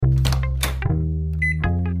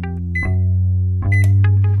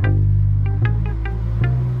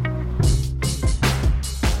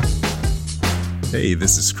Hey,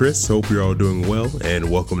 this is Chris. Hope you're all doing well,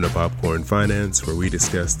 and welcome to Popcorn Finance, where we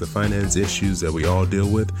discuss the finance issues that we all deal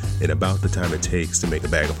with in about the time it takes to make a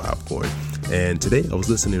bag of popcorn. And today I was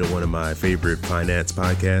listening to one of my favorite finance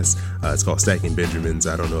podcasts. It's called Stacking Benjamins.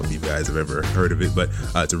 I don't know if you guys have ever heard of it, but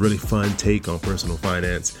it's a really fun take on personal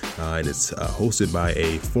finance, and it's hosted by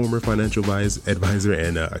a former financial advisor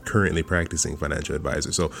and a currently practicing financial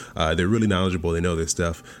advisor. So they're really knowledgeable. They know their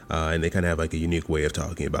stuff, and they kind of have like a unique way of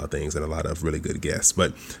talking about things and a lot of really good guests.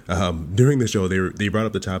 But during the show, they brought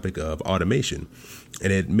up the topic of automation,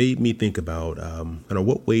 and it made me think about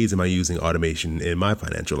what ways am I using automation in my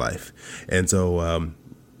financial life. And so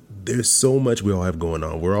there's so much we all have going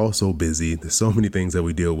on. We're all so busy. There's so many things that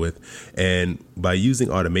we deal with. And by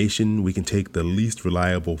using automation, we can take the least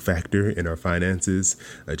reliable factor in our finances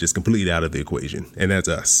just completely out of the equation. And that's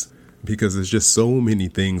us. Because there's just so many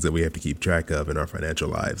things that we have to keep track of in our financial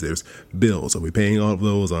lives. There's bills. Are we paying all of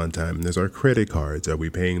those on time? There's our credit cards. Are we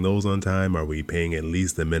paying those on time? Are we paying at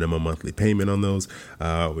least the minimum monthly payment on those?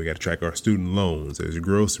 We got to track our student loans. There's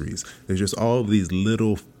groceries. There's just all of these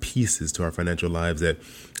little pieces to our financial lives that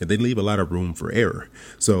they leave a lot of room for error.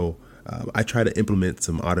 So I try to implement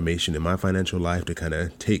some automation in my financial life to kind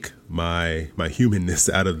of take my humanness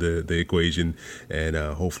out of the equation and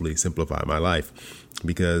hopefully simplify my life.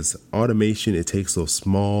 Because automation, it takes those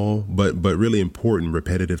small but really important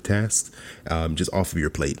repetitive tasks just off of your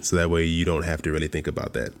plate. So that way you don't have to really think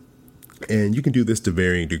about that. And you can do this to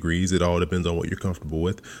varying degrees. It all depends on what you're comfortable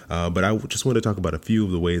with. But I just want to talk about a few of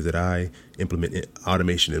the ways that I implement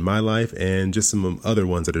automation in my life and just some other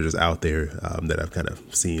ones that are just out there that I've kind of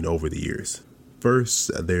seen over the years. First,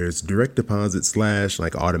 there's direct deposit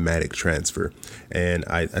 / automatic transfer. And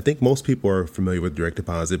I think most people are familiar with direct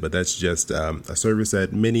deposit, but that's just a service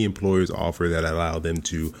that many employers offer that allow them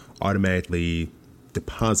to automatically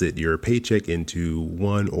deposit your paycheck into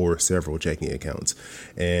one or several checking accounts.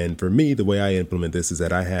 And for me, the way I implement this is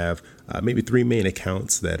that I have maybe 3 main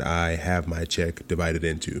accounts that I have my check divided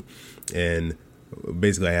into. And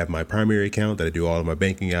basically, I have my primary account that I do all of my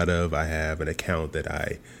banking out of. I have an account that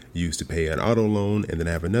I use to pay an auto loan, and then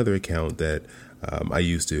I have another account that I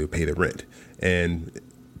use to pay the rent. And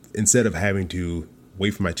instead of having to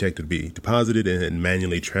wait for my check to be deposited and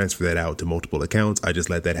manually transfer that out to multiple accounts, I just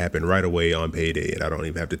let that happen right away on payday, and I don't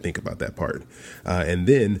even have to think about that part. And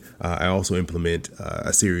then I also implement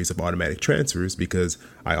a series of automatic transfers because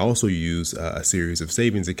I also use a series of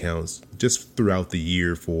savings accounts just throughout the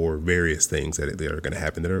year for various things that are going to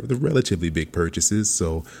happen that are the relatively big purchases.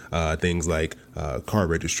 So things like car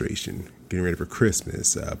registration, getting ready for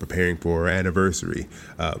Christmas, preparing for our anniversary.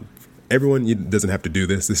 Everyone doesn't have to do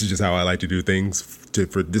this. This is just how I like to do things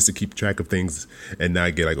to keep track of things and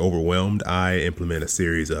not get overwhelmed. I implement a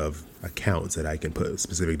series of accounts that I can put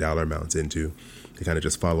specific dollar amounts into to kind of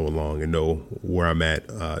just follow along and know where I'm at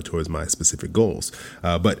towards my specific goals.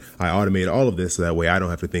 But I automate all of this so that way I don't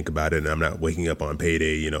have to think about it and I'm not waking up on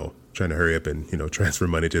payday, trying to hurry up and, transfer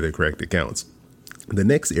money to the correct accounts. The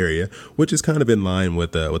next area, which is kind of in line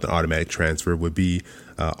with an automatic transfer, would be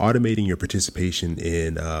automating your participation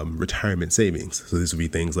in retirement savings. So this would be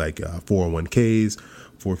things like 401ks,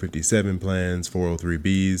 457 plans,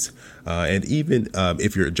 403bs, and even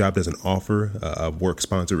if your job doesn't offer a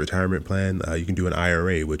work-sponsored retirement plan, you can do an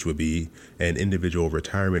IRA, which would be an individual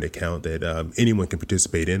retirement account that anyone can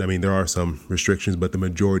participate in. I mean, there are some restrictions, but the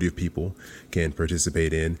majority of people can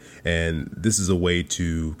participate in. And this is a way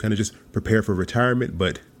to kind of just prepare for retirement,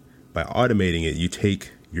 but by automating it, you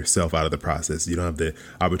take yourself out of the process. You don't have the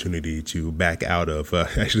opportunity to back out of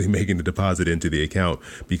actually making the deposit into the account,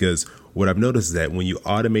 because what I've noticed is that when you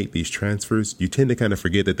automate these transfers, you tend to kind of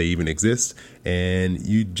forget that they even exist, and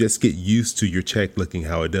you just get used to your check looking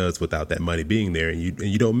how it does without that money being there, and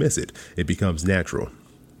you don't miss it. It becomes natural.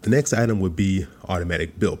 The next item would be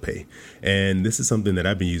automatic bill pay. And this is something that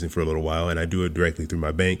I've been using for a little while, and I do it directly through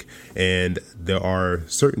my bank. And there are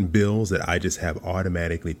certain bills that I just have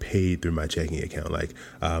automatically paid through my checking account. Like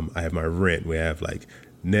I have my rent, we have like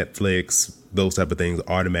Netflix, those type of things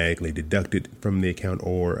automatically deducted from the account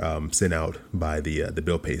or sent out by the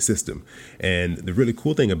bill pay system. And the really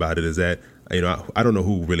cool thing about it is that, I don't know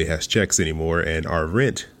who really has checks anymore, and our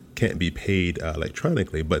rent can't be paid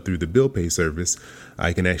electronically, but through the bill pay service,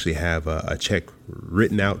 I can actually have a check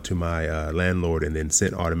written out to my landlord and then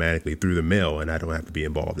sent automatically through the mail, and I don't have to be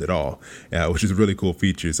involved at all, which is a really cool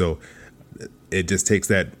feature. So it just takes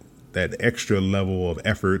that extra level of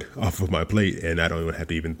effort off of my plate, and I don't even have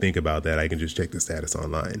to even think about that. I can just check the status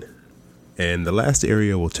online. And the last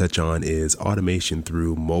area we'll touch on is automation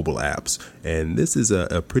through mobile apps. And this is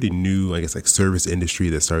a pretty new, service industry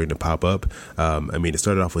that's starting to pop up. It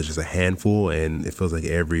started off with just a handful, and it feels like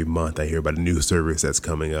every month I hear about a new service that's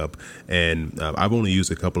coming up. And I've only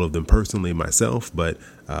used a couple of them personally myself, but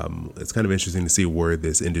it's kind of interesting to see where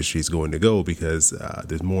this industry is going to go, because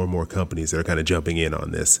there's more and more companies that are kind of jumping in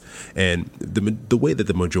on this. And the way that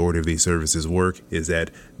the majority of these services work is that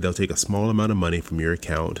they'll take a small amount of money from your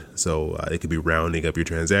account. So it could be rounding up your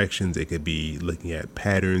transactions. It could be looking at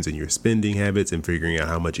patterns in your spending habits and figuring out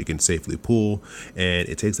how much you can safely pull. And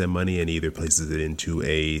it takes that money and either places it into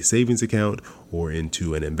a savings account or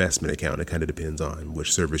into an investment account. It kind of depends on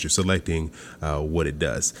which service you're selecting, what it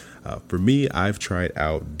does. For me, I've tried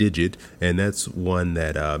out Digit, and that's one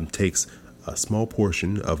that takes a small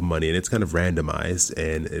portion of money, and it's kind of randomized,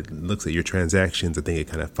 and it looks at your transactions. I think it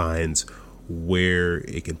kind of finds where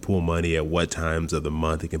it can pull money, at what times of the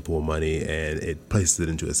month it can pull money, and it places it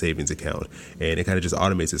into a savings account, and it kind of just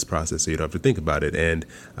automates this process so you don't have to think about it. And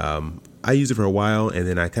I used it for a while, and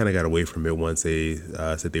then I kind of got away from it once they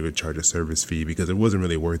said they would charge a service fee, because it wasn't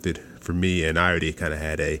really worth it for me, and I already kind of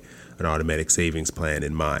had an automatic savings plan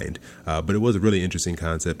in mind. But it was a really interesting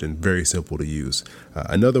concept and very simple to use.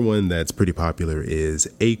 Another one that's pretty popular is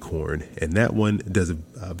Acorn, and that one does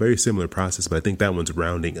a very similar process, but I think that one's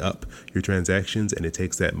rounding up your transactions, and it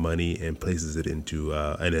takes that money and places it into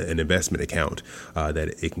an investment account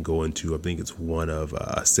that it can go into. I think it's one of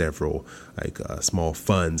several small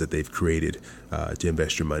funds that they've created to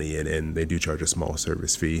invest your money in, and they do charge a small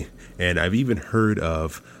service fee. And I've even heard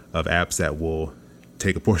of apps that will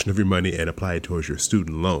take a portion of your money and apply it towards your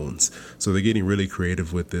student loans. So they're getting really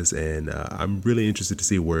creative with this, and I'm really interested to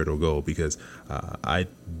see where it'll go, because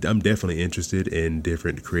I'm definitely interested in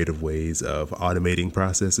different creative ways of automating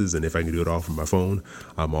processes, and if I can do it all from my phone,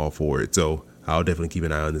 I'm all for it. So I'll definitely keep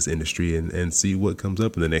an eye on this industry and see what comes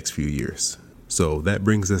up in the next few years. So that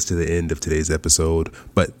brings us to the end of today's episode,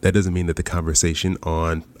 but that doesn't mean that the conversation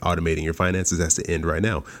on automating your finances has to end right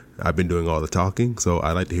now. I've been doing all the talking, so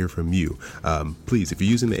I'd like to hear from you. Please, if you're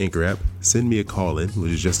using the Anchor app, send me a call in,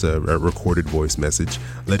 which is just a recorded voice message,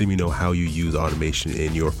 letting me know how you use automation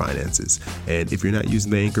in your finances. And if you're not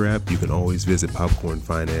using the Anchor app, you can always visit Popcorn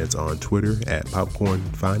Finance on Twitter at Popcorn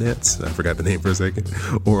Finance. I forgot the name for a second.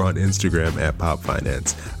 Or on Instagram at Pop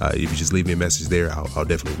Finance. If you just leave me a message there, I'll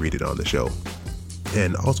definitely read it on the show.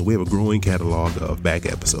 And also, we have a growing catalog of back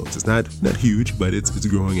episodes. It's not huge, but it's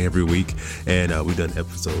growing every week. And we've done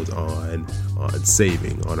episodes on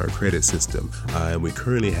saving, on our credit system. And we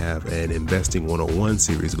currently have an Investing 101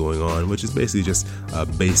 series going on, which is basically just a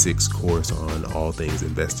basics course on all things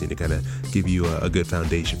investing to kind of give you a good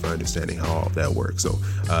foundation for understanding how all of that works. So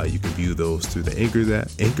you can view those through the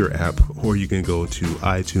Anchor app, or you can go to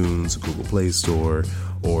iTunes, Google Play Store,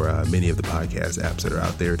 or many of the podcast apps that are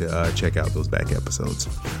out there to check out those back episodes.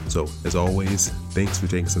 So as always, thanks for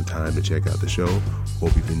taking some time to check out the show.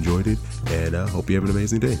 Hope you've enjoyed it, and hope you have an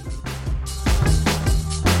amazing day.